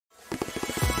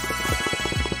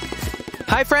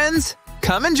Hi, friends!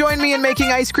 Come and join me in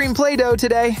making ice cream Play-Doh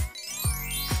today.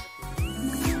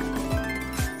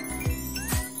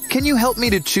 Can you help me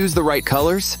to choose the right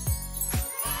colors?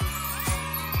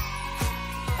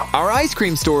 Our ice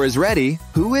cream store is ready.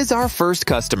 Who is our first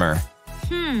customer?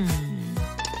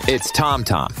 It's Tom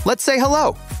Tom. Let's say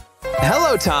hello.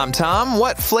 Hello, Tom Tom.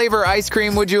 What flavor ice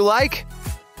cream would you like?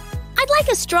 I'd like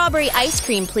a strawberry ice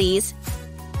cream, please.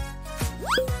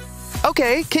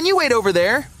 Okay, can you wait over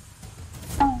there?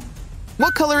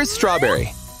 What color is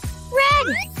strawberry?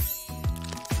 Red!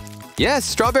 Yes,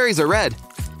 strawberries are red.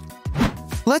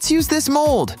 Let's use this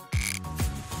mold.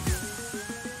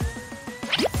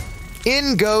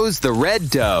 In goes the red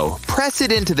dough. Press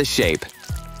it into the shape.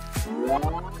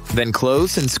 Then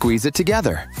close and squeeze it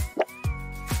together.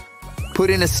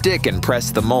 Put in a stick and press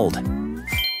the mold.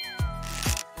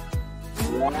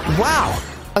 Wow!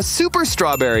 A super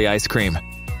strawberry ice cream.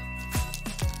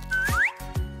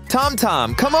 Tom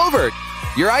Tom, come over!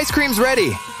 Your ice cream's ready!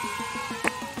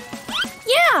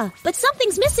 Yeah, but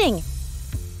something's missing.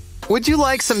 Would you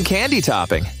like some candy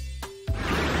topping?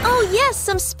 Oh yes,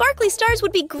 some sparkly stars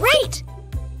would be great!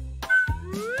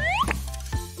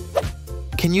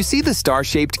 Can you see the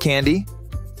star-shaped candy?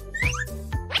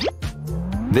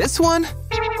 This one?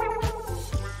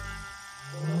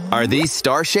 Are these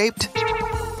star-shaped?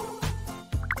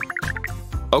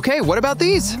 Okay, what about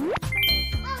these?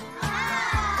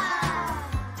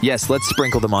 Yes, let's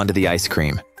sprinkle them onto the ice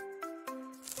cream.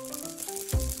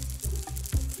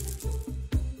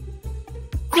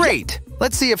 Great!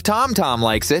 Let's see if Tom Tom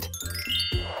likes it.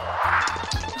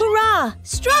 Hurrah!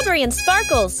 Strawberry and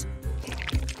sparkles!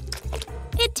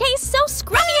 It tastes so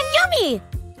scrummy and yummy!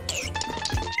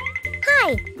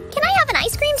 Hi, can I have an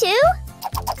ice cream too?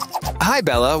 Hi,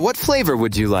 Bella. What flavor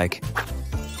would you like?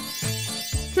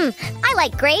 I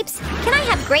like grapes. Can I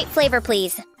have grape flavor,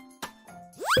 please?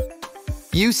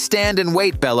 You stand and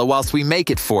wait, Bella, whilst we make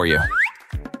it for you.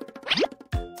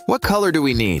 What color do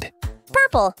we need?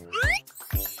 Purple.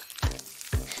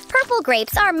 Purple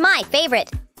grapes are my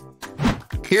favorite.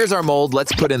 Here's our mold.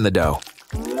 Let's put in the dough.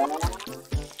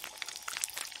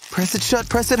 Press it shut.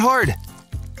 Press it hard.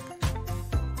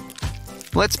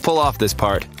 Let's pull off this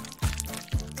part.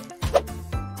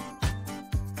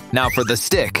 Now for the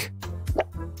stick.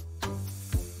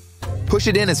 Push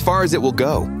it in as far as it will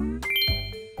go.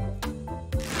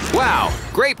 Wow,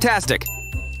 grape-tastic!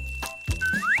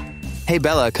 Hey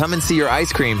Bella, come and see your ice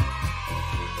cream.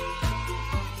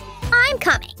 I'm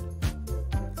coming.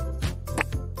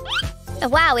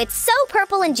 Wow, it's so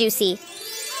purple and juicy. Could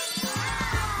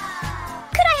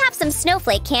I have some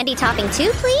snowflake candy topping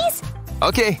too, please?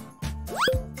 Okay.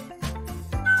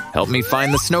 Help me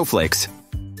find the snowflakes.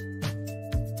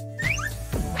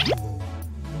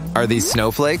 Are these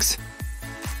snowflakes?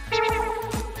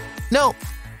 No.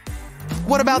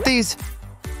 What about these?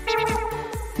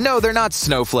 No, they're not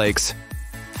snowflakes.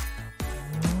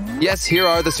 Yes, here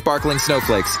are the sparkling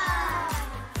snowflakes.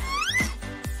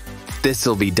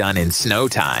 This'll be done in snow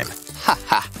time. Ha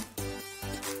ha.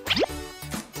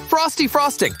 Frosty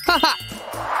frosting. Ha ha.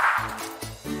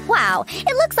 Wow,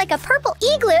 it looks like a purple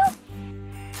igloo.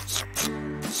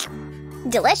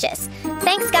 Delicious.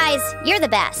 Thanks, guys. You're the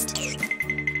best.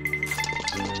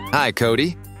 Hi,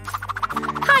 Cody.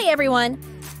 Hi, everyone.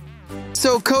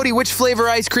 So, Cody, which flavor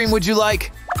ice cream would you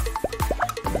like?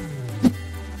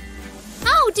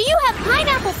 Oh, do you have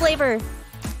pineapple flavor?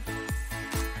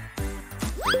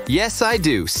 Yes, I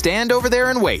do. Stand over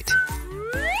there and wait.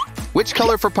 Which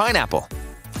color for pineapple?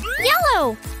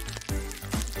 Yellow!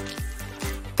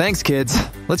 Thanks, kids.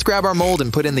 Let's grab our mold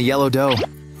and put in the yellow dough.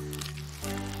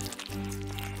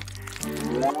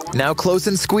 Now close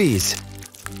and squeeze.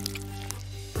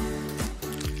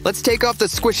 Let's take off the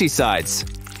squishy sides.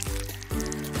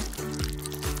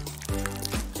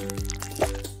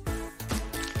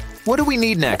 What do we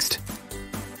need next?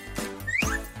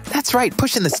 That's right,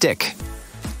 push in the stick.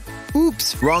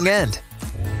 Oops, wrong end.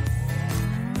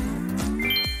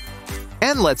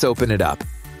 And let's open it up.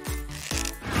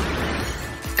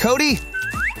 Cody?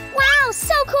 Wow,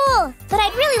 so cool! But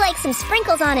I'd really like some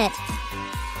sprinkles on it.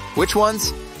 Which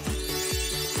ones?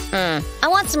 I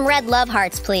want some red love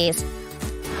hearts, please.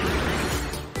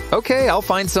 Okay, I'll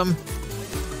find some.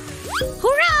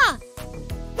 Hurrah!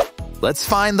 Let's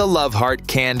find the love heart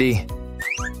candy.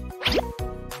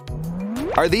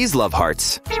 Are these love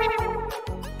hearts?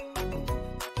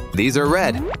 These are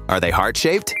red. Are they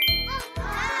heart-shaped?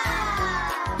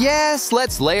 Yes,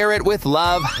 let's layer it with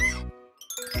love.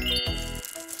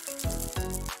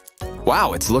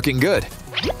 Wow, it's looking good.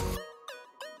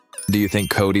 Do you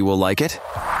think Cody will like it?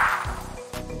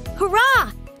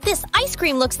 Hurrah! This ice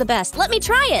cream looks the best. Let me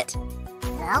try it.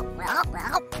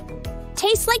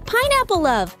 Tastes like pineapple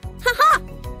love. Haha!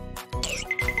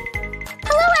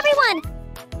 Hello, everyone!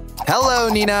 Hello,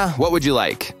 Nina. What would you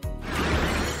like?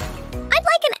 I'd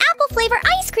like an apple flavor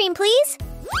ice cream, please.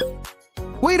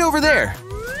 Wait over there.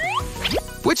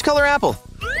 Which color apple?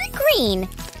 Green.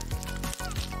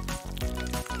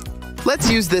 Let's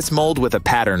use this mold with a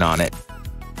pattern on it.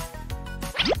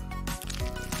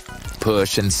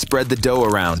 Push and spread the dough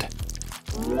around.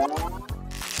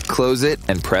 Close it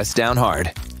and press down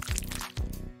hard.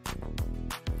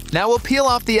 Now we'll peel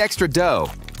off the extra dough.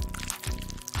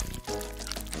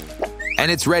 And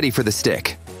it's ready for the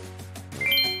stick.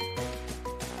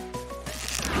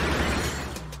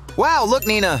 Wow, look,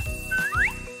 Nina!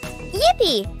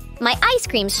 Yippee! My ice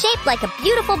cream's shaped like a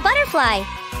beautiful butterfly.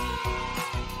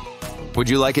 Would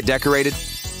you like it decorated?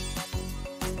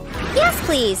 Yes,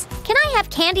 please. Can I have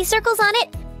candy circles on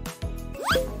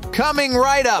it? Coming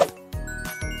right up!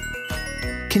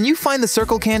 Can you find the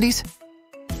circle candies?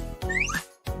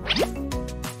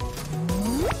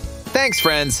 Thanks,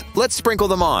 friends. Let's sprinkle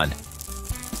them on.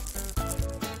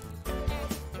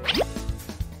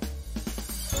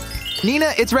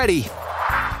 Nina, it's ready.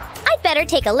 I'd better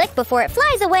take a lick before it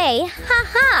flies away. Ha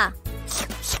ha!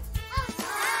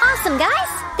 Awesome,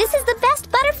 guys! This is the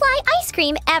best butterfly ice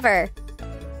cream ever.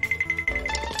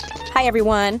 Hi,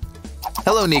 everyone.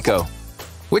 Hello, Nico.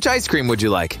 Which ice cream would you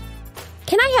like?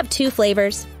 Can I have 2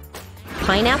 flavors?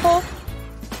 Pineapple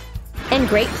and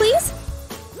grape, please?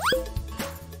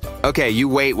 Okay, you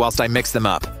wait whilst I mix them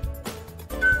up.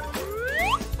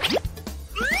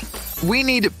 We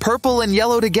need purple and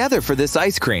yellow together for this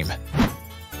ice cream.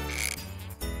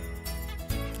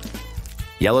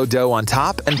 Yellow dough on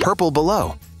top and purple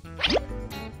below.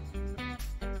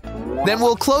 Then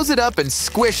we'll close it up and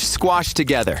squish-squash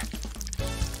together.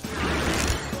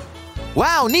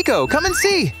 Wow, Nico, come and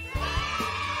see!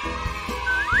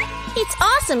 It's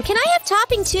awesome! Can I have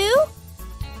topping too?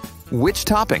 Which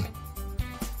topping?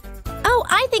 Oh,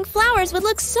 I think flowers would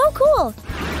look so cool!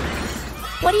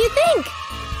 What do you think?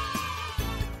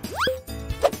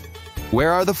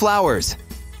 Where are the flowers?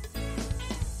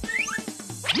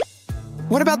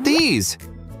 What about these?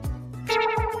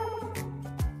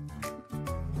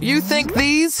 You think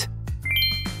these?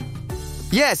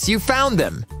 Yes, you found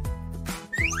them!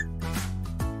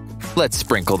 Let's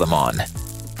sprinkle them on.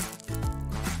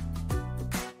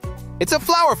 It's a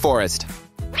flower forest!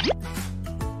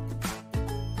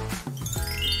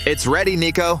 It's ready,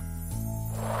 Nico!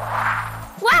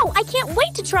 Wow, I can't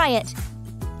wait to try it!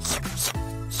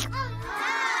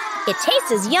 It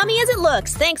tastes as yummy as it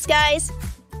looks. Thanks, guys!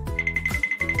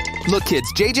 Look,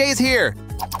 kids, JJ is here!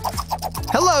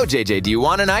 Hello, JJ, do you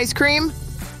want an ice cream?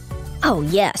 Oh,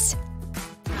 yes.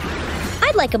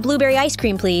 I'd like a blueberry ice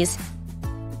cream, please.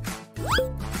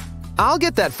 I'll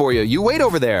get that for you. You wait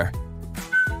over there.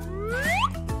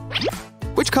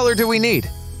 Which color do we need?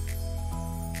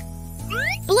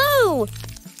 Blue!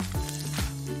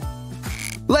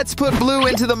 Let's put blue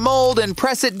into the mold and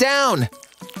press it down.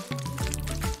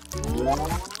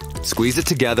 Squeeze it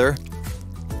together.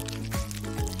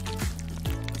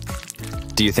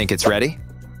 Do you think it's ready?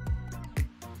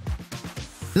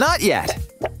 Not yet.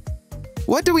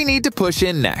 What do we need to push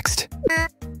in next?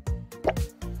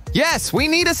 Yes, we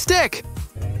need a stick!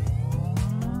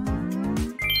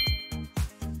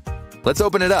 Let's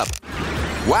open it up.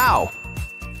 Wow!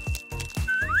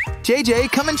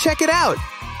 JJ, come and check it out!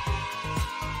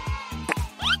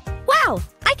 Wow!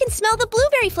 I can smell the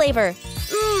blueberry flavor!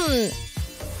 Mmm!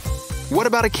 What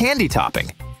about a candy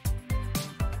topping?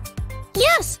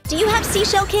 Yes! Do you have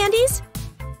seashell candies?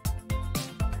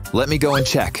 Let me go and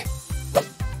check.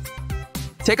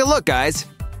 Take a look, guys.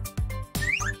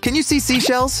 Can you see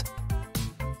seashells?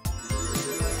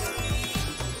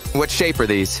 What shape are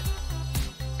these?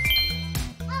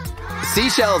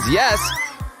 Seashells, yes!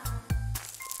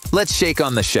 Let's shake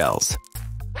on the shells.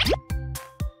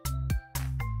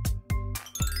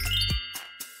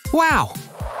 Wow!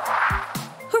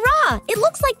 Hurrah! It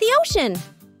looks like the ocean!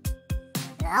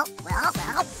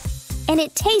 And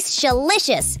it tastes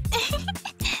delicious.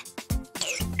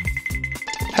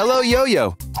 Hello,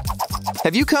 Yo-Yo.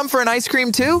 Have you come for an ice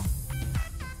cream too?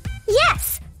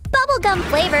 Yes! Bubblegum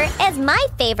flavor is my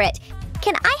favorite.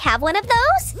 Can I have one of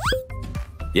those?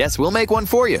 Yes, we'll make one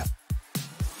for you.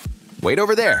 Wait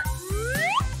over there.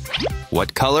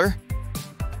 What color?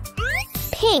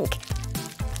 Pink.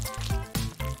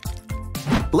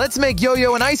 Let's make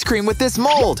Yo-Yo an ice cream with this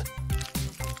mold.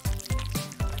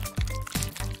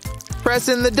 Press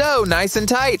in the dough nice and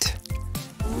tight.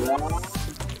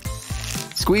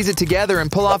 Squeeze it together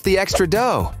and pull off the extra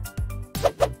dough.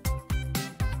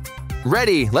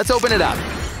 Ready, let's open it up.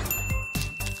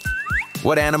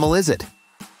 What animal is it?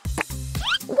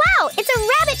 Wow, it's a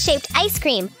rabbit-shaped ice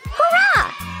cream.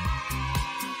 Hurrah!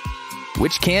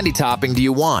 Which candy topping do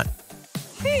you want?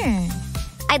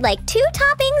 I'd like 2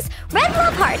 toppings, red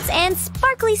love hearts, and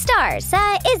sparkly stars.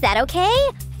 Is that okay?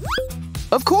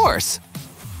 Of course!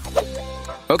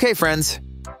 Okay, friends.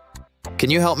 Can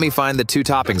you help me find the 2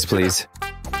 toppings, please?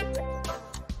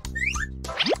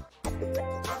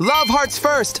 Love hearts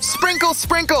first! Sprinkle,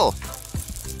 sprinkle!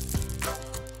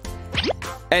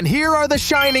 And here are the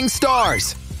shining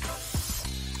stars!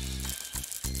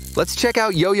 Let's check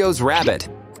out Yo-Yo's rabbit.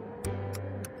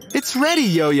 It's ready,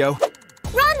 Yo-Yo!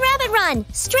 Run, rabbit, run!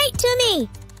 Straight to me!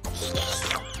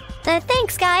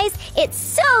 Thanks, guys. It's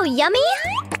so yummy!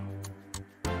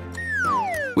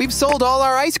 We've sold all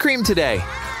our ice cream today.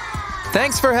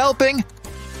 Thanks for helping.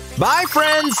 Bye,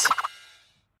 friends!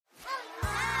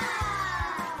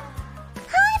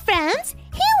 Hi, friends!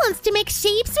 Who wants to make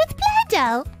shapes with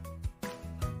Play-Doh?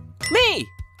 Me!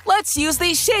 Let's use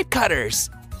these shape cutters!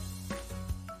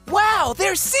 Wow,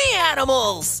 they're sea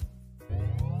animals!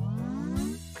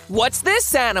 What's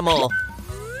this animal?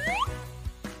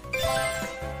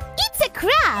 It's a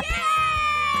crab!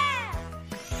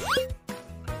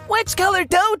 Which color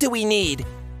dough do we need?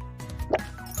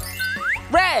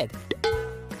 Red!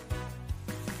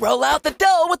 Roll out the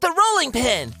dough with the rolling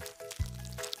pin!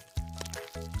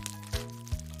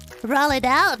 Roll it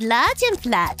out large and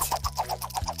flat.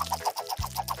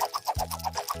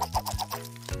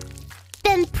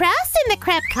 Then press in the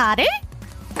crab cutter.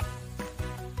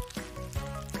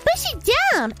 Push it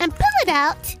down and pull it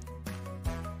out.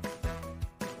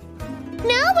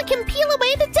 Now we can peel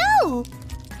away the dough.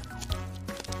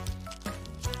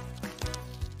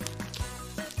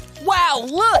 Wow,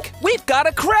 look! We've got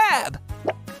a crab!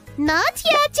 Not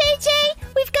yet, JJ.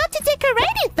 We've got to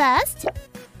decorate it first.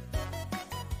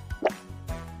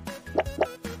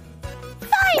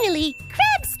 Finally,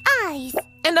 crab's eyes.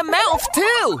 And a mouth,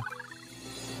 too!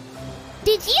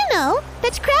 Did you know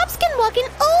that crabs can walk in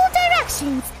all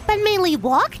directions, but mainly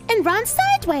walk and run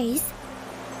sideways?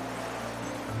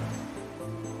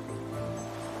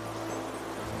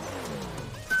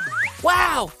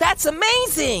 Wow, that's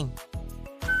amazing!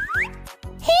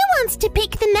 Who wants to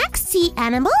pick the next sea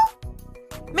animal?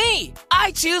 Me!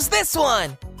 I choose this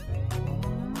one!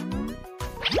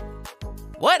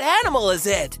 What animal is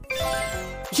it?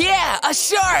 Yeah, a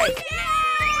shark!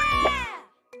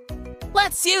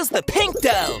 Let's use the pink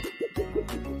dough!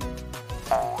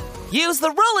 Use the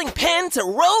rolling pin to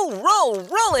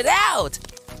roll it out!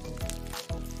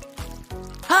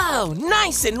 Oh,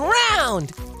 nice and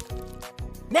round!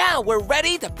 Now we're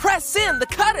ready to press in the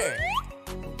cutter!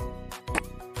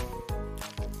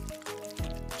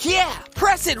 Yeah,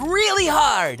 press it really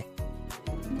hard!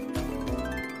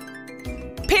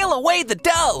 Peel away the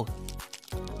dough!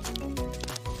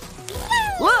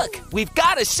 Look, we've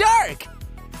got a shark!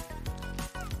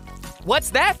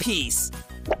 What's that piece?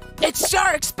 It's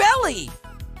Shark's belly!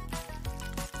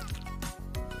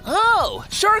 Oh,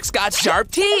 Shark's got sharp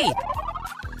teeth!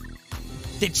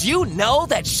 Did you know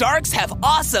that sharks have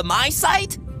awesome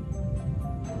eyesight?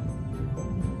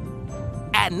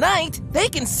 At night, they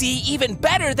can see even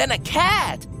better than a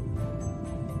cat!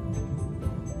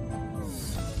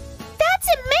 That's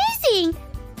amazing!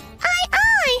 Aye!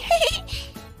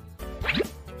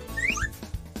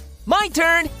 My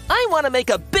turn! I want to make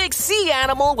a big sea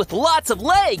animal with lots of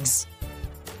legs!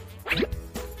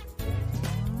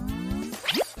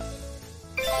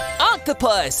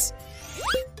 Octopus!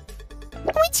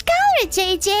 Which color,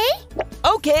 JJ?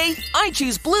 Okay, I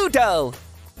choose blue dough!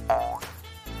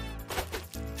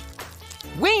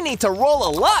 We need to roll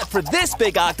a lot for this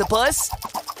big octopus!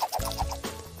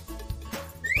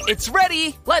 It's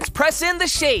ready! Let's press in the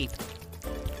shape!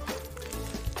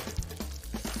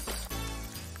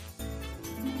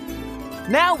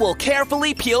 Now we'll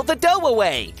carefully peel the dough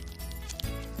away.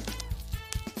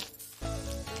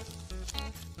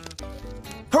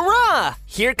 Hurrah!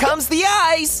 Here comes the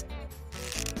eyes!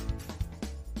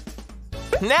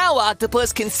 Now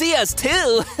Octopus can see us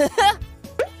too!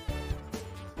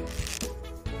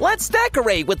 Let's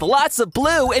decorate with lots of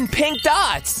blue and pink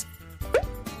dots!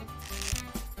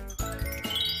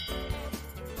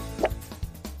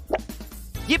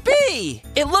 Yippee!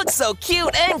 It looks so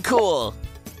cute and cool!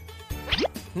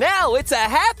 Now it's a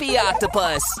happy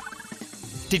octopus!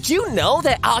 Did you know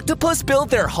that octopus build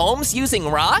their homes using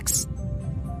rocks?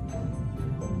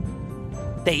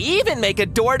 They even make a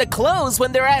door to close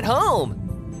when they're at home!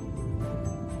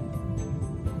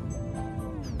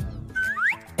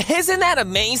 Isn't that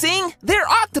amazing? They're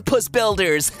octopus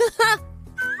builders!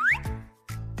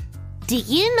 Do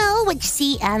you know which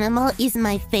sea animal is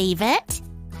my favorite?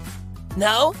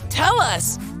 No, tell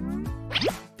us.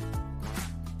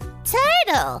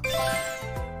 Turtle.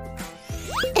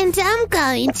 And I'm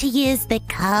going to use the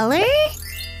color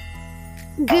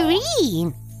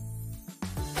green.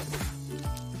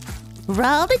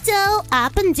 Roll the dough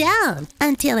up and down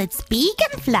until it's big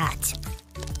and flat.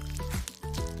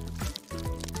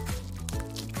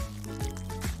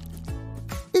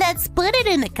 Let's put it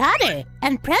in the cutter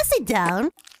and press it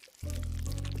down.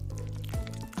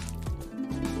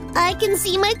 I can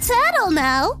see my turtle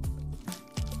now.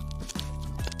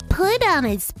 Put on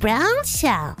its brown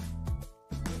shell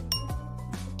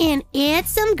and add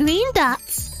some green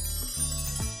dots.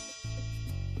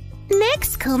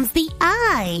 Next comes the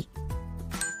eye.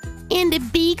 And a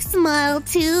big smile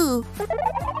too.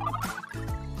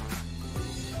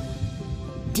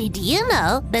 Did you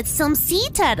know that some sea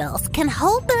turtles can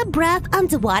hold their breath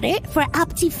underwater for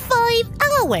up to 5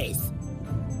 hours?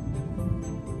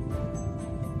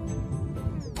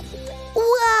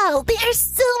 Wow, they are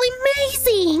so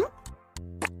amazing!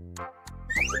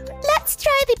 Let's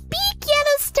try the big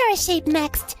yellow star shape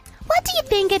next. What do you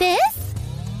think it is?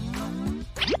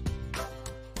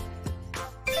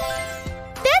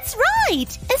 That's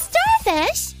right! A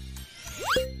starfish!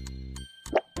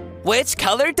 Which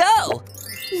color dough?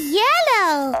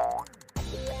 Yellow!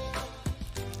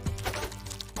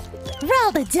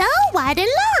 Roll the dough wide and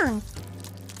long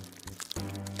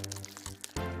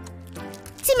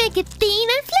to make it thin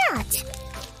and flat.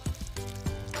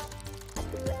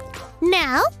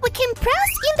 Now we can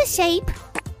press in the shape.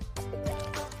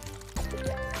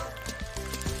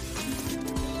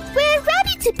 We're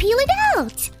ready to peel it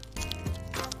out.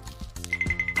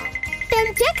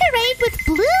 Then decorate with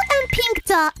blue and pink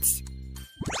dots.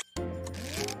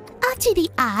 After the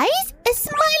eyes, a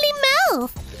smiley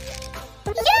mouth.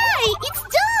 Yay! It's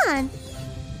done!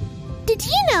 Did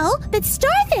you know that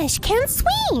starfish can't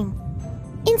swim?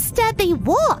 Instead, they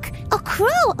walk or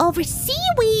crawl over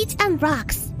seaweed and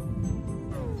rocks.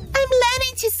 I'm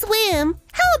learning to swim.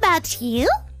 How about you?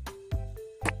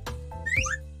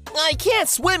 I can't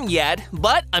swim yet,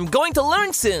 but I'm going to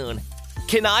learn soon.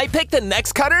 Can I pick the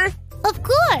next cutter? Of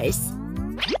course!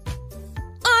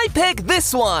 I pick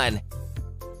this one!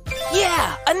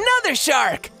 Yeah, another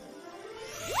shark!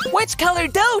 Which color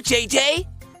dough, JJ?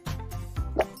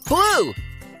 Blue!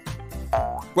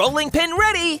 Rolling pin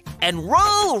ready, and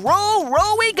roll, roll,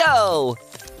 roll we go!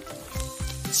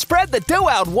 Spread the dough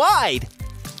out wide!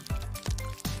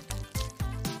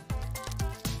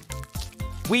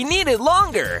 We need it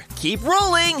longer! Keep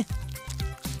rolling!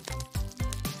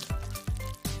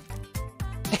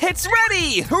 It's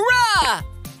ready! Hurrah!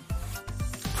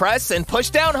 Press and push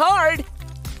down hard.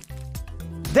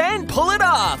 Then pull it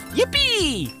off.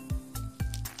 Yippee!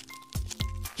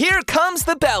 Here comes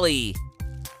the belly.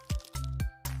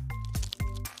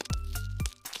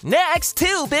 Next,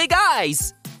 2 big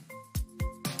eyes.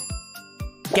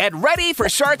 Get ready for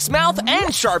shark's mouth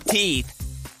and sharp teeth.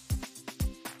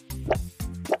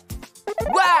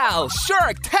 Wow,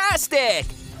 shark-tastic!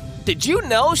 Did you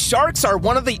know sharks are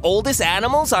one of the oldest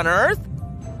animals on Earth?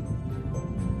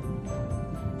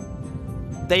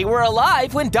 They were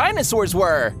alive when dinosaurs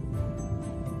were.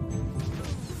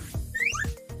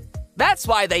 That's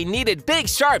why they needed big,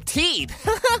 sharp teeth.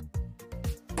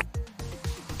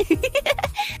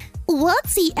 What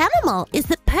sea animal is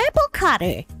the purple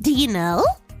cutter? Do you know?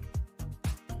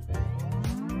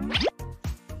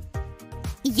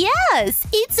 Yes,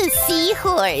 it's a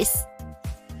seahorse.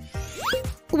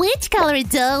 Which color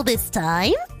dough this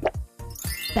time?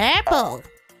 Purple.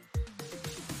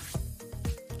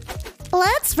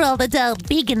 Let's roll the dough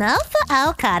big enough for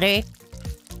our cutter.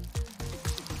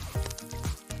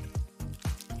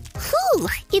 Whew,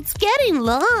 it's getting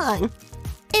long.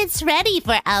 It's ready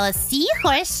for our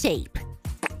seahorse shape.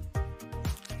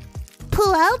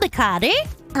 Pull out the cutter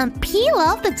and peel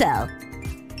off the dough.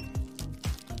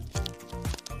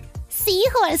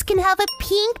 Seahorse can have a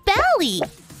pink belly.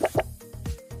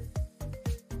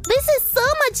 This is so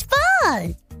much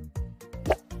fun!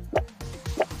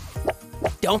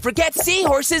 Don't forget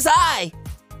seahorse's eye!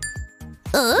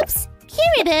 Oops,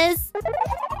 here it is!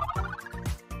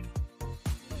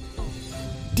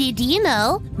 Did you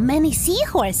know many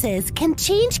seahorses can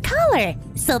change color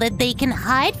so that they can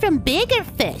hide from bigger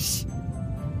fish?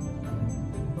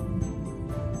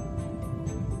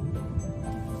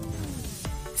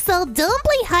 So don't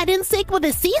play hide and seek with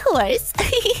a seahorse!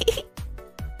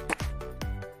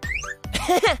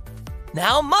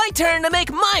 Now my turn to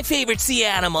make my favorite sea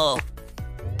animal!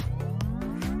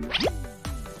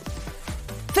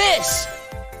 Fish!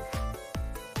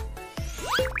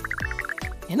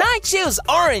 And I choose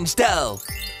orange dough!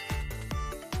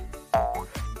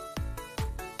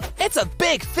 It's a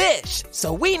big fish,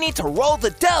 so we need to roll the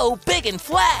dough big and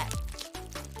flat.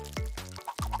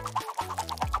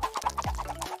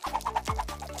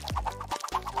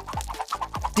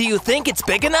 Do you think it's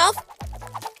big enough?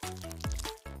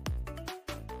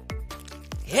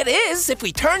 It is if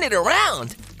we turn it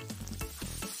around.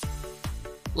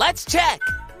 Let's check.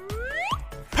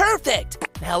 Perfect!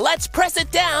 Now let's press it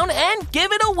down and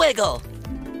give it a wiggle.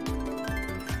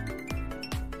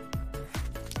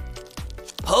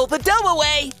 Pull the dough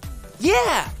away.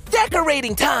 Yeah,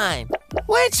 decorating time.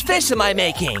 Which fish am I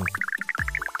making?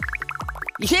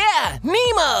 Yeah,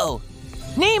 Nemo!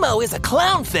 Nemo is a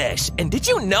clownfish, and did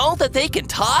you know that they can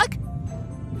talk?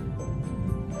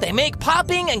 They make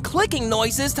popping and clicking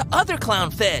noises to other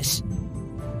clownfish.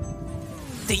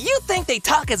 Do you think they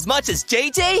talk as much as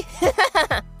JJ?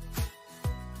 Come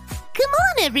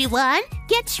on, everyone!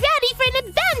 Get ready for an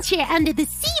adventure under the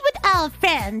sea with our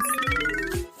friends!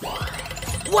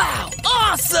 Wow,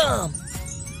 awesome!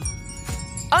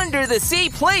 Under the sea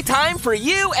playtime for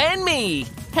you and me!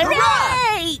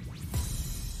 Hooray!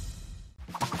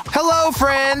 Hello,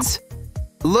 friends!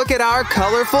 Look at our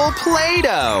colorful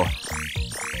Play-Doh!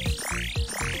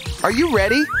 Are you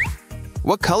ready?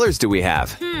 What colors do we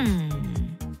have?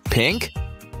 Pink?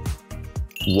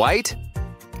 White?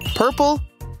 Purple?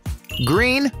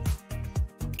 Green?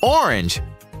 Orange?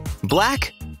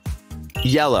 Black?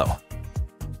 Yellow?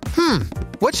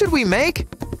 What should we make?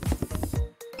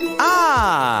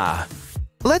 Ah!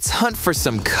 Let's hunt for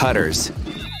some cutters.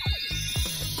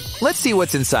 Let's see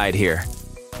what's inside here.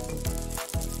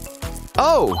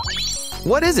 Oh!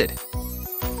 What is it?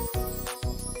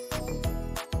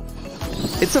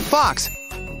 It's a fox.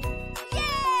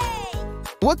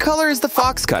 What color is the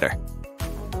fox cutter?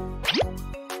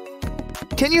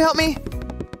 Can you help me?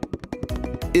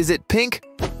 Is it pink?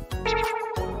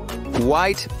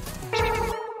 White?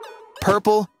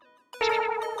 Purple?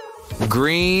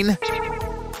 Green?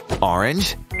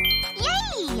 Orange?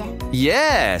 Yay!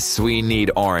 Yes, we need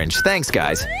orange. Thanks,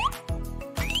 guys.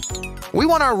 We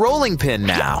want our rolling pin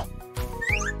now.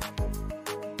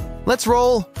 Let's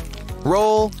roll,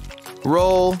 roll,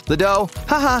 roll the dough.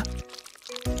 Haha.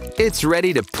 It's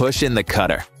ready to push in the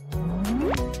cutter.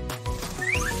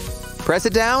 Press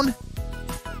it down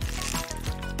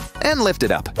and lift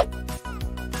it up.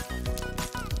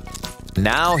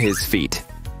 Now his feet.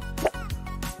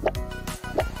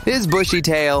 His bushy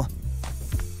tail.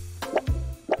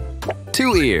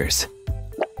 2 ears.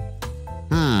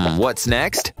 What's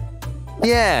next?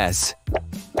 Yes.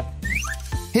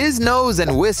 His nose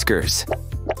and whiskers.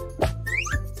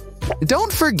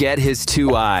 Don't forget his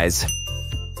 2 eyes.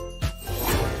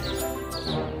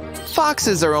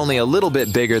 Foxes are only a little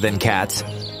bit bigger than cats.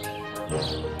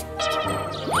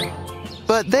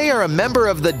 But they are a member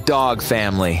of the dog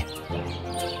family.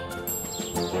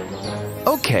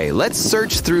 Okay, let's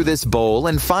search through this bowl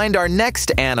and find our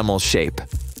next animal shape.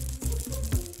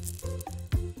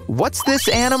 What's this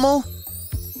animal?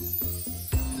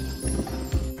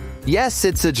 Yes,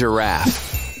 it's a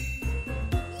giraffe.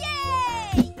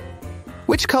 Yay!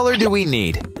 Which color do we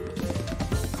need?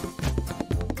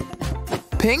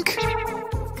 Pink?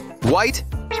 White?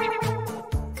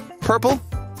 Purple?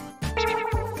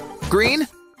 Green?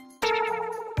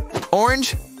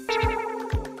 Orange?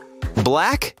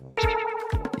 Black?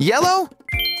 Yellow?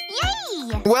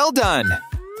 Yay! Well done!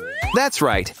 That's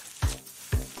right.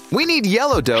 We need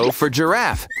yellow dough for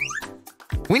giraffe.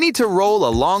 We need to roll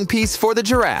a long piece for the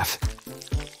giraffe.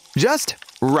 Just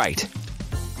right.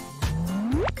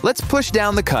 Let's push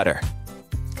down the cutter.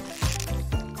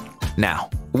 Now,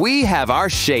 we have our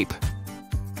shape.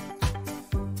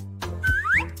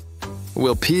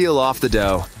 We'll peel off the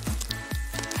dough.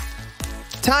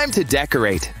 Time to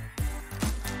decorate.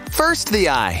 First, the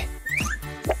eye.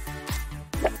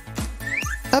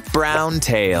 A brown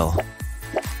tail.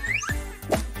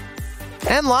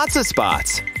 And lots of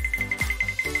spots.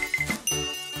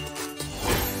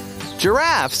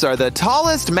 Giraffes are the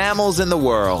tallest mammals in the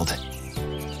world.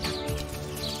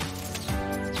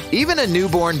 Even a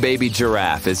newborn baby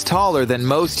giraffe is taller than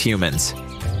most humans.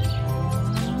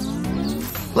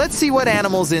 Let's see what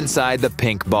animal's inside the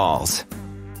pink balls.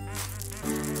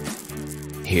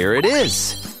 Here it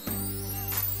is.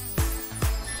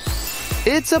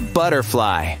 It's a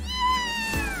butterfly.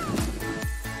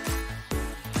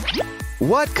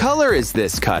 What color is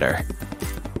this cutter?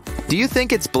 Do you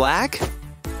think it's black?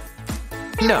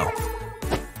 No.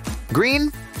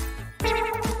 Green?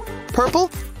 Purple?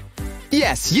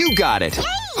 Yes, you got it!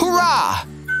 Hurrah!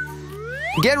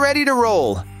 Get ready to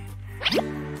roll.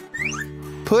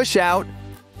 Push out,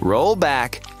 roll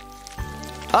back.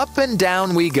 Up and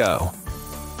down we go.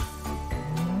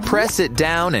 Press it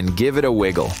down and give it a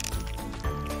wiggle.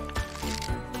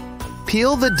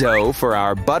 Peel the dough for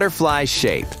our butterfly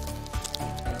shape.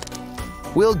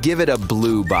 We'll give it a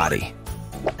blue body.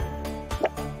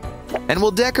 And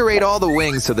we'll decorate all the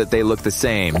wings so that they look the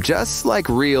same, just like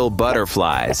real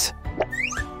butterflies.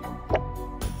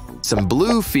 Some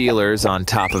blue feelers on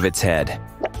top of its head.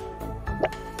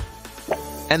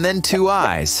 And then 2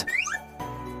 eyes.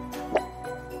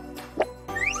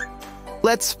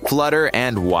 Let's flutter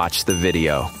and watch the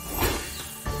video.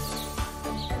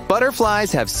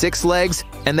 Butterflies have 6 legs,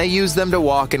 and they use them to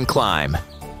walk and climb.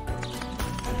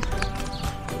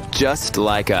 Just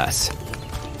like us.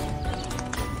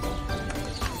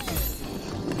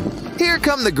 Here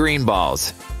come the green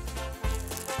balls.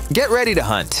 Get ready to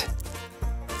hunt.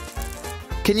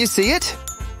 Can you see it?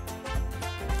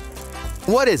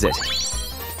 What is it?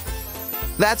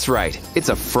 That's right, it's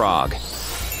a frog.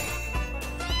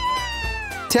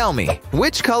 Tell me,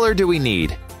 which color do we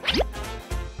need?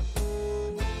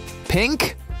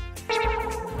 Pink?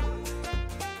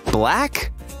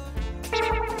 Black?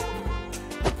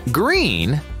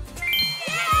 Green?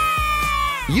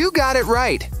 You got it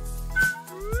right.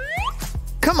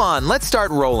 Come on, let's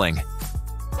start rolling.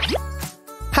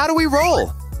 How do we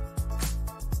roll?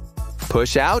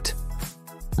 Push out,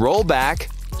 roll back,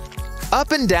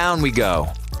 up and down we go.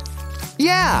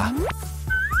 Yeah!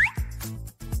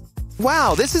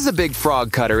 Wow, this is a big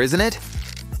frog cutter, isn't it?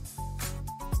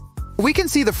 We can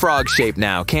see the frog shape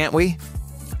now, can't we?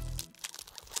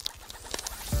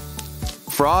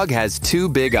 Frog has 2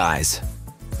 big eyes.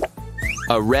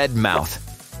 A red mouth.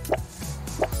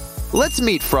 Let's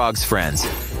meet Frog's friends.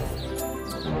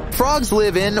 Frogs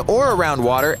live in or around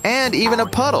water, and even a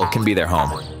puddle can be their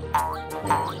home.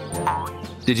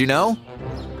 Did you know?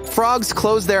 Frogs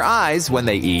close their eyes when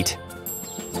they eat.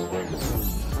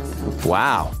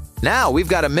 Wow, now we've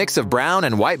got a mix of brown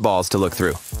and white balls to look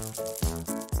through.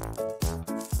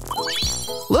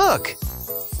 Look!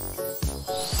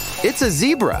 It's a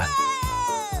zebra.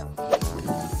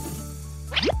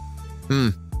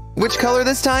 Which color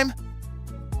this time?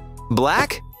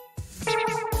 Black?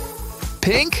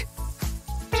 Pink?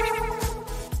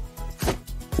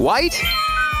 White?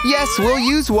 Yes, we'll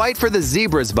use white for the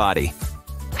zebra's body.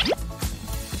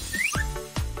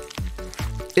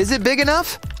 Is it big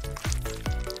enough?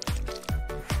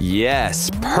 Yes,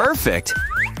 perfect.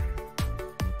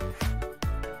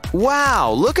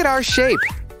 Wow, look at our shape.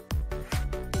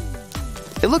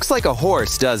 It looks like a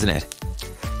horse, doesn't it?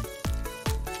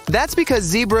 That's because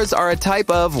zebras are a type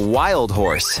of wild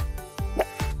horse.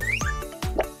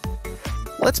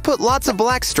 Let's put lots of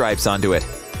black stripes onto it.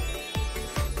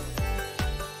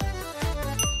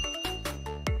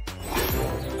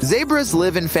 Zebras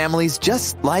live in families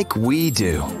just like we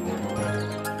do.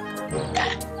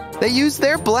 They use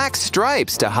their black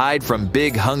stripes to hide from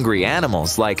big hungry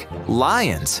animals like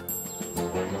lions.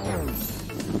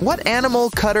 What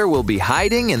animal cutter will be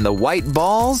hiding in the white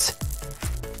balls?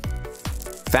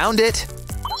 Found it!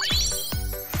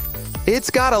 It's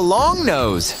got a long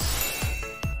nose.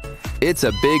 It's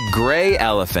a big gray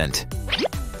elephant.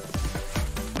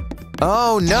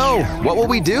 Oh no! What will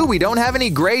we do? We don't have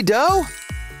any gray dough?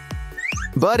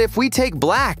 But if we take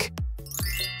black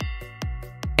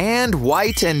and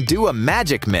white and do a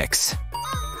magic mix.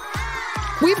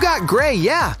 We've got gray,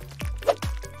 yeah!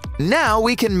 Now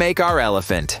we can make our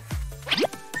elephant.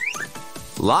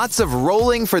 Lots of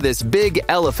rolling for this big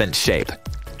elephant shape.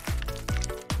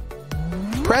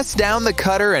 Press down the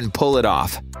cutter and pull it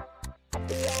off.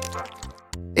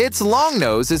 Its long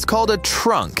nose is called a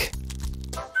trunk.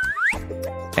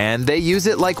 And they use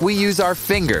it like we use our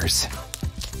fingers.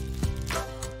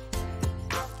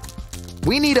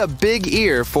 We need a big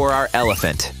ear for our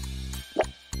elephant.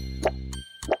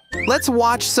 Let's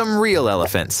watch some real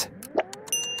elephants.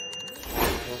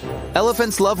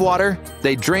 Elephants love water.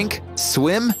 They drink,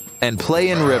 swim, and play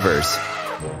in rivers.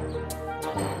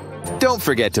 Don't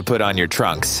forget to put on your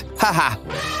trunks. Haha!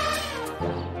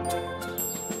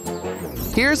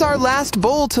 Here's our last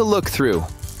bowl to look through.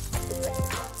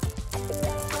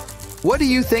 What do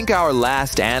you think our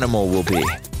last animal will be?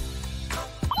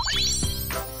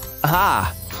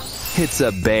 Ah, it's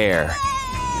a bear.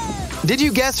 Did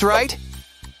you guess right?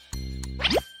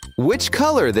 Which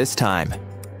color this time?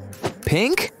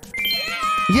 Pink?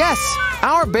 Yes,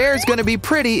 our bear's gonna be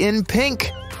pretty in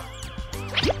pink.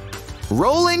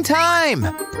 Rolling time!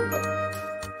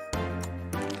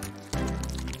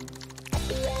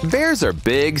 Bears are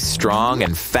big, strong,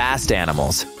 and fast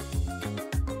animals.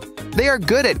 They are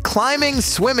good at climbing,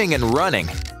 swimming, and running.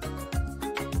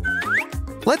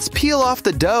 Let's peel off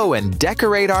the dough and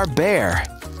decorate our bear.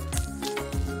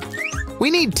 We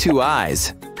need 2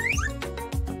 eyes.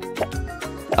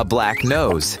 a black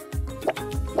nose.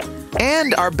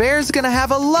 And our bear's gonna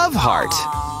have a love heart.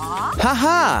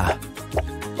 Ha-ha!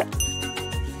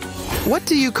 What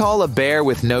do you call a bear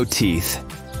with no teeth?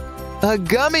 A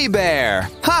gummy bear!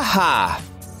 Ha-ha!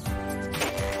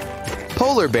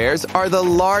 Polar bears are the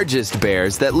largest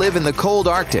bears that live in the cold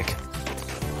Arctic.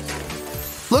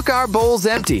 Look, our bowl's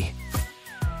empty.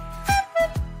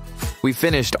 We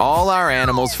finished all our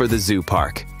animals for the zoo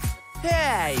park.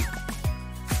 Hey!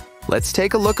 Let's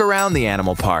take a look around the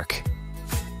animal park.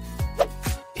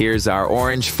 Here's our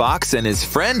orange fox, and his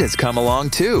friend has come along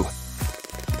too.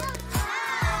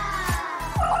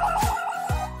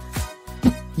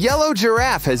 Yellow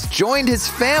giraffe has joined his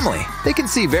family. They can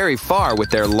see very far with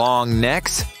their long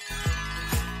necks.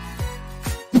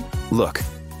 Look,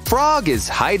 frog is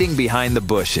hiding behind the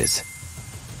bushes.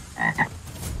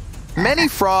 Many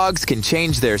frogs can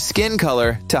change their skin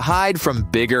color to hide from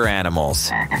bigger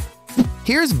animals.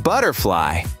 Here's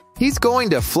butterfly. He's going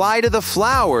to fly to the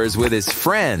flowers with his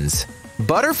friends.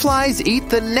 Butterflies eat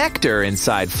the nectar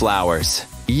inside flowers.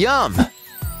 Yum!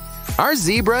 Our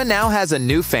zebra now has a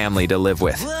new family to live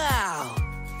with. Wow!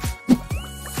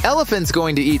 Elephant's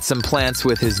going to eat some plants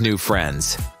with his new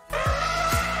friends.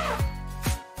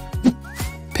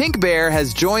 Pink bear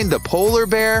has joined the polar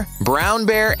bear, brown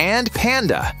bear, and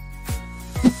panda.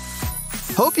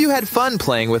 Hope you had fun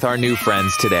playing with our new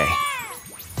friends today.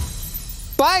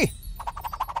 Bye!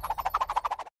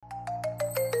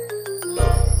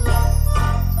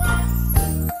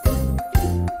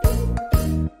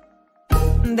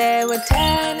 There were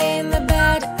 10 in the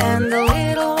bed, and the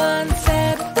little one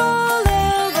said, roll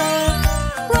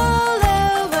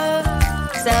over.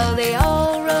 So they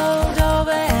all rolled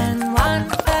over, and one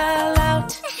fell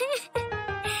out.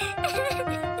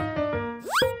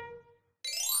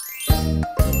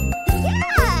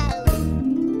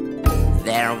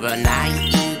 There were 9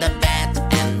 in the bed,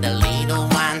 and the little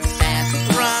one said,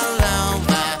 roll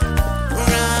over.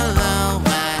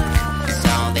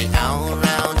 So they all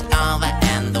rolled over,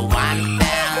 and the one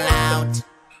fell out.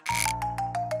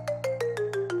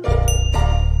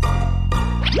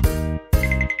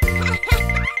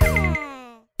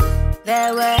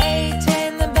 There were 8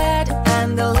 in the bed,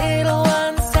 and the little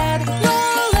one said,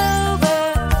 roll over.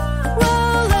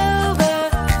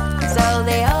 So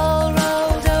they all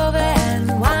rolled over,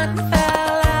 and one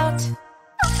fell out.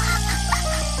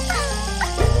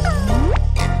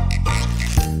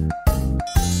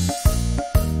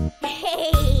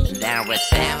 There were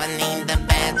 7 in the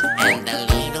bed, and the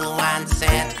little one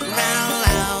said, roll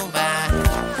over.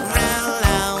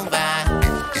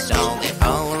 So they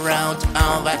all rolled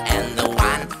over, and the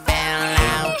one fell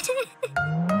out.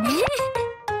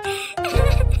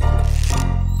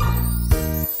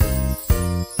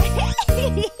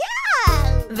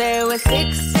 There were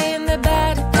 6 in the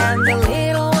bed, and the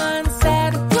little one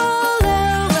said, roll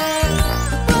over.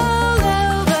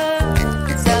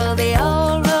 So they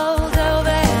all rolled over,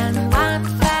 and one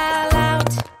fell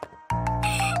out.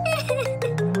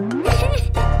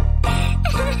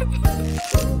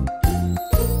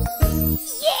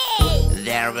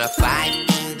 There were 5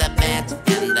 in the bed,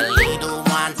 and the little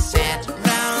one said,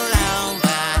 roll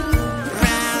over.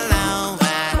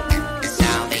 So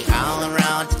they all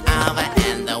rolled over,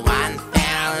 and the one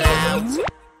fell out.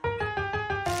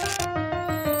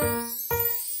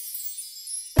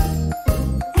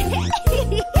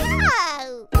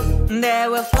 There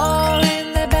were 4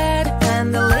 in the bed,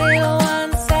 and the little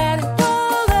one said,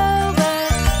 roll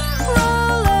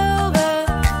over.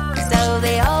 So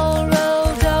they all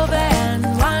rolled over, and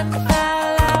one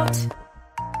fell out.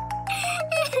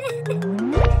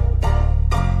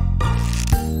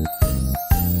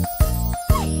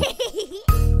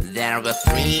 There were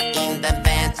 3 in the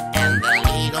bed, and the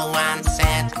little one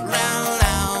said, roll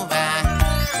over.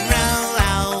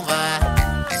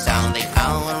 So they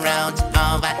all rolled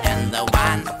over, and the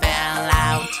one fell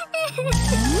out.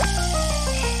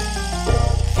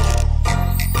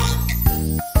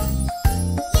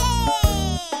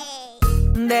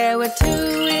 There were 2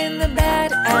 in the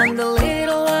bed, and the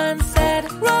little one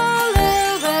said, roll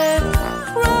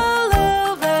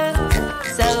over.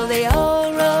 So they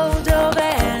all rolled over,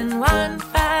 and one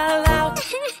fell out.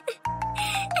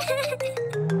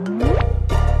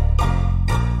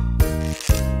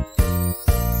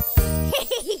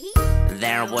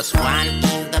 There was 1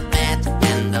 in the bed,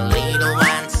 and the little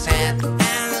one said,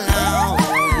 alone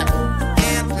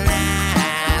at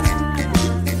last.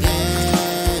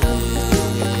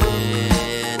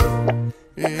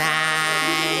 Good night.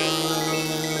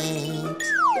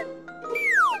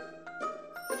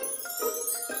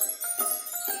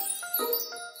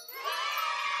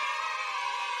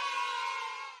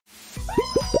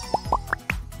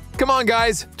 Come on,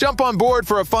 guys. Jump on board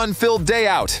for a fun-filled day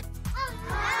out.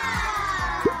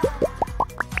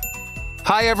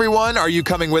 Hi, everyone. Are you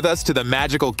coming with us to the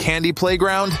magical candy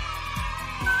playground?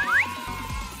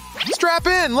 Strap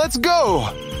in. Let's go.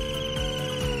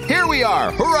 Here we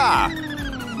are. Hurrah!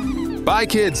 Bye,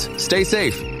 kids. Stay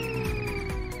safe.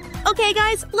 Okay,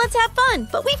 guys, let's have fun,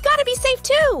 but we've got to be safe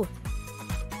too.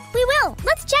 We will.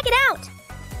 Let's check it out.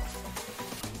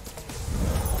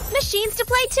 Machines to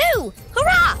play too.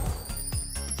 Hurrah!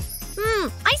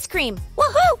 Ice cream.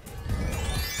 Woohoo!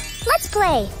 Let's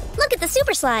play. Look at the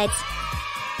super slides.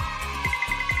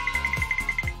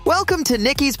 Welcome to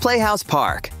Niki's Playhouse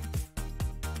Park.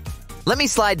 Let me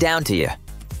slide down to you.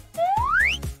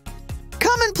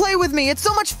 Come and play with me. It's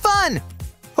so much fun.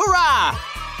 Hurrah!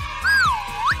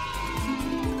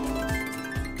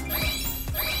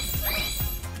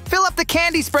 Fill up the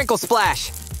candy sprinkle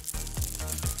splash.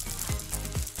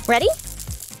 Ready?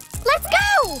 Let's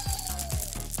go!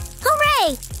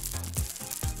 Hooray!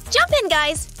 Jump in,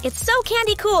 guys. It's so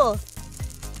candy cool.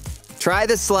 Try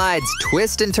the slides.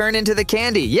 Twist and turn into the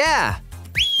candy. Yeah!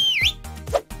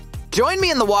 Join me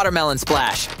in the watermelon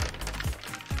splash.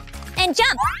 And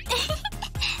jump!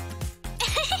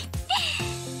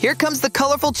 Here comes the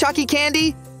colorful Chucky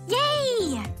candy.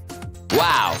 Yay!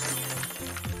 Wow!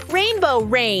 Rainbow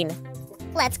rain.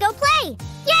 Let's go play!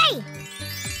 Yay!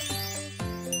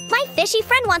 My fishy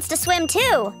friend wants to swim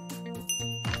too.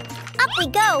 Up we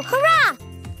go! Hurrah!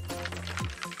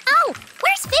 Oh,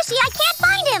 where's Fishy? I can't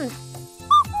find him!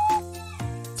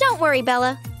 Don't worry,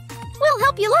 Bella. We'll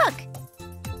help you look.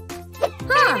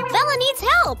 Bella needs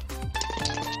help.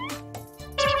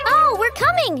 Oh, we're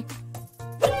coming.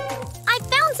 I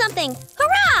found something.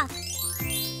 Hurrah!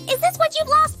 Is this what you've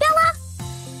lost, Bella?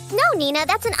 No, Nina,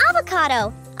 that's an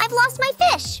avocado. I've lost my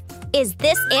fish. Is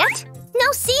this it? No,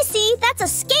 Cece, that's a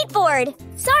skateboard.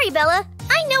 Sorry, Bella.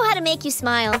 I know how to make you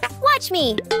smile. Watch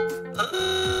me.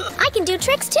 I can do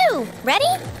tricks too. Ready?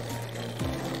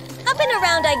 Up and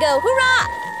around I go. Hurrah!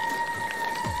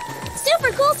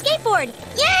 Super cool skateboard.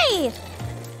 Yay!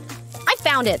 I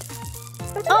found it.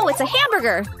 Oh, it's a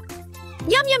hamburger.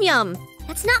 Yum, yum, yum.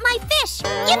 That's not my fish.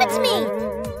 Give it to me.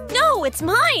 No, it's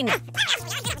mine. Junk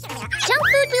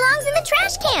food belongs in the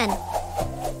trash can.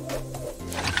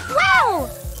 Wow!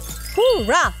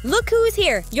 Hoorah! Look who's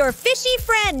here. Your fishy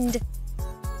friend.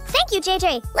 Thank you,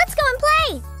 JJ. Let's go and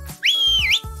play.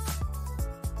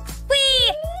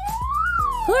 Whee!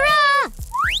 Hurrah!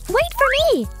 Wait for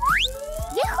me.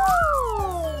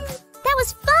 Yahoo! That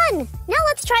was fun. Now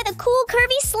let's try the cool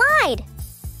curvy slide.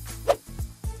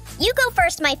 You go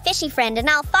first, my fishy friend, and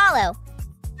I'll follow.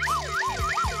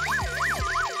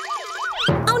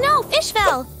 Oh no, fish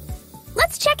fell.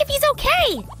 Let's check if he's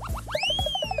okay.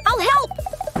 I'll help.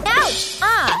 Ouch!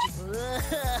 Ah!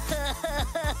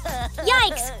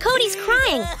 Yikes! Cody's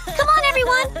crying. Come on,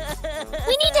 everyone.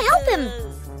 We need to help him.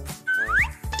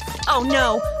 Oh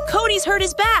no, Cody's hurt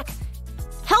his back.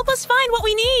 Help us find what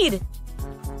we need.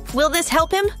 Will this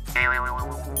help him?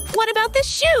 What about this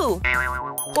shoe?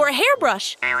 Or a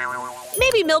hairbrush?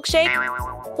 Maybe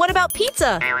milkshake? What about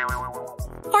pizza?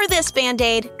 Or this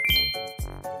Band-Aid?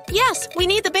 Yes, we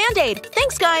need the Band-Aid.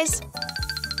 Thanks, guys.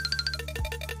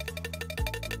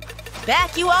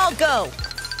 Back you all go.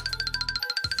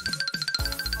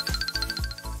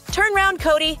 Turn round,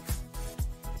 Cody.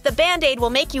 The Band-Aid will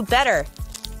make you better.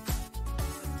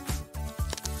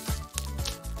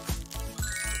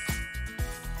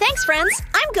 Thanks, friends.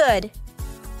 I'm good.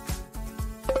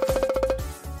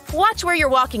 Watch where you're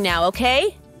walking now,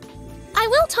 okay? I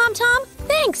will, Tom Tom.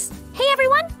 Thanks. Hey,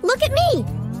 everyone, look at me.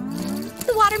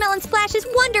 The watermelon splash is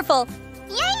wonderful.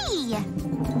 Yay!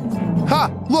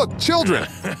 Ha! Look, children!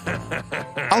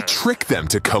 I'll trick them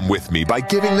to come with me by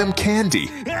giving them candy.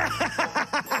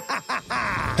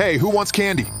 Hey, who wants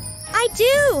candy? I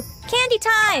do! Candy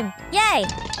time! Yay!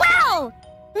 Wow!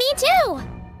 Me too!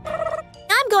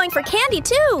 I'm going for candy,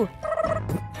 too.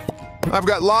 I've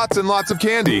got lots and lots of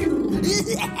candy.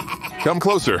 Come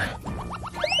closer.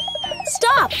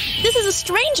 Stop! This is a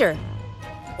stranger.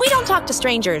 We don't talk to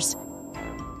strangers.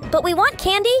 But we want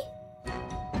candy?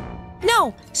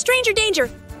 No! Stranger danger!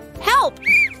 Help!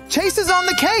 Chase is on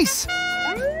the case!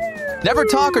 Never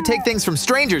talk or take things from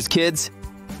strangers, kids.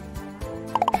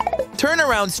 Turn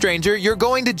around, stranger. You're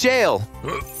going to jail.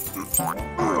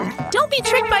 Don't be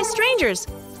tricked by strangers.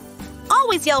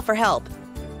 Always yell for help.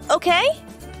 Okay?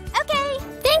 Okay.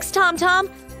 Thanks, Tom Tom.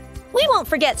 We won't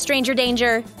forget stranger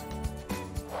danger.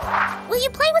 Will you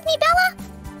play with me, Bella?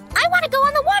 I want to go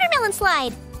on the watermelon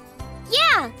slide.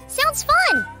 Yeah, sounds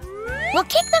fun. We'll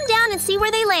kick them down and see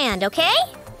where they land, okay?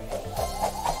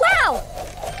 Wow!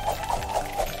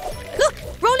 Look,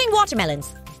 rolling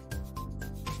watermelons.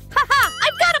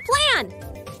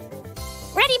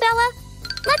 Bella.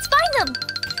 Let's find them.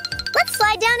 Let's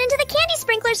slide down into the candy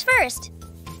sprinklers first.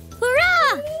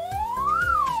 Hurrah!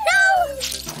 No!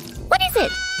 What is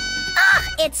it? Ah,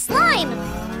 it's slime!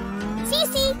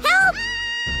 Cece, help!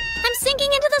 I'm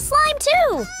sinking into the slime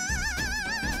too!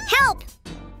 Help!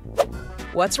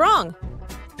 What's wrong?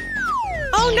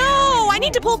 Oh no! I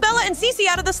need to pull Bella and Cece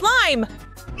out of the slime!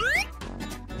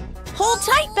 Hold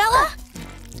tight, Bella!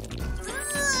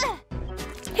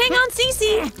 Hang on,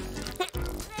 Cece!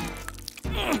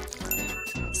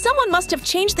 Someone must have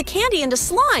changed the candy into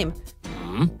slime.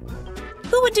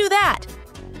 Who would do that?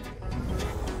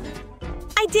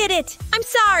 I did it! I'm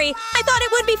sorry! I thought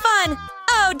it would be fun!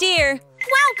 Oh dear!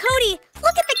 Wow, Cody!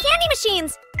 Look at the candy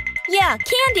machines! Yeah,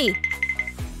 candy!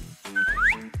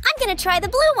 I'm gonna try the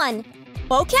blue one.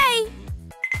 Okay!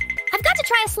 I've got to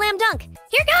try a slam dunk.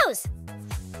 Here goes!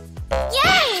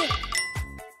 Yay!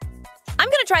 I'm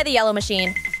gonna try the yellow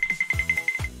machine.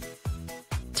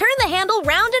 Turn the handle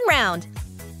round and round.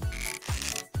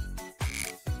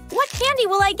 What candy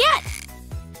will I get?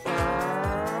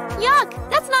 Yuck!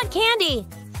 That's not candy!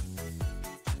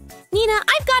 Nina,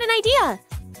 I've got an idea!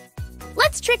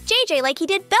 Let's trick JJ like he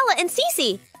did Bella and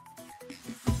Cece!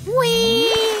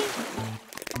 Whee!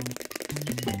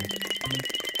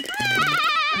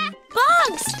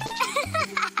 Bugs!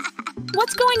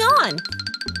 What's going on?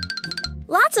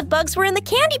 Lots of bugs were in the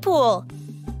candy pool!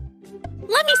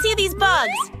 Let me see these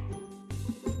bugs!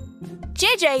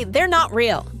 JJ, they're not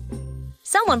real.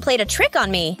 Someone played a trick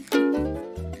on me.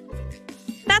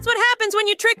 That's what happens when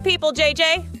you trick people,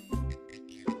 JJ.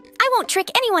 I won't trick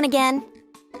anyone again.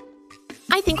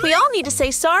 I think we all need to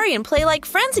say sorry and play like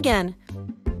friends again.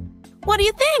 What do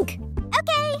you think?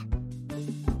 Okay.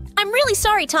 I'm really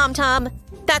sorry, Tom Tom.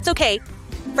 That's okay.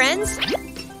 Friends?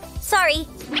 Sorry.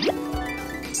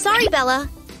 Sorry, Bella.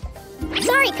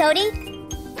 Sorry, Cody.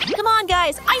 Come on,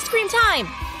 guys. Ice cream time.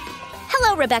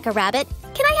 Hello, Rebecca Rabbit.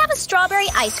 Can I have a strawberry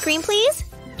ice cream, please?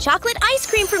 Chocolate ice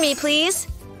cream for me, please.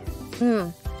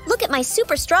 Look at my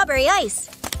super strawberry ice.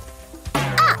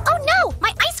 Ah, oh no!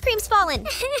 My ice cream's fallen.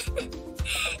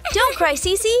 Don't cry,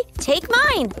 Cece. Take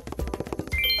mine.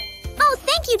 Oh,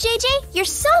 thank you, JJ. You're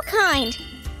so kind.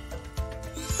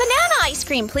 Banana ice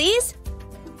cream, please.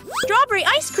 Strawberry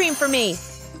ice cream for me.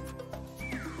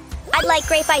 I'd like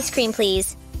grape ice cream,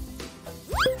 please.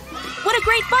 What a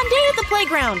great fun day at the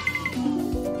playground.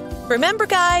 Remember,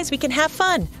 guys, we can have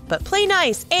fun, but play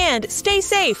nice and stay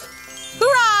safe.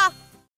 Hoorah!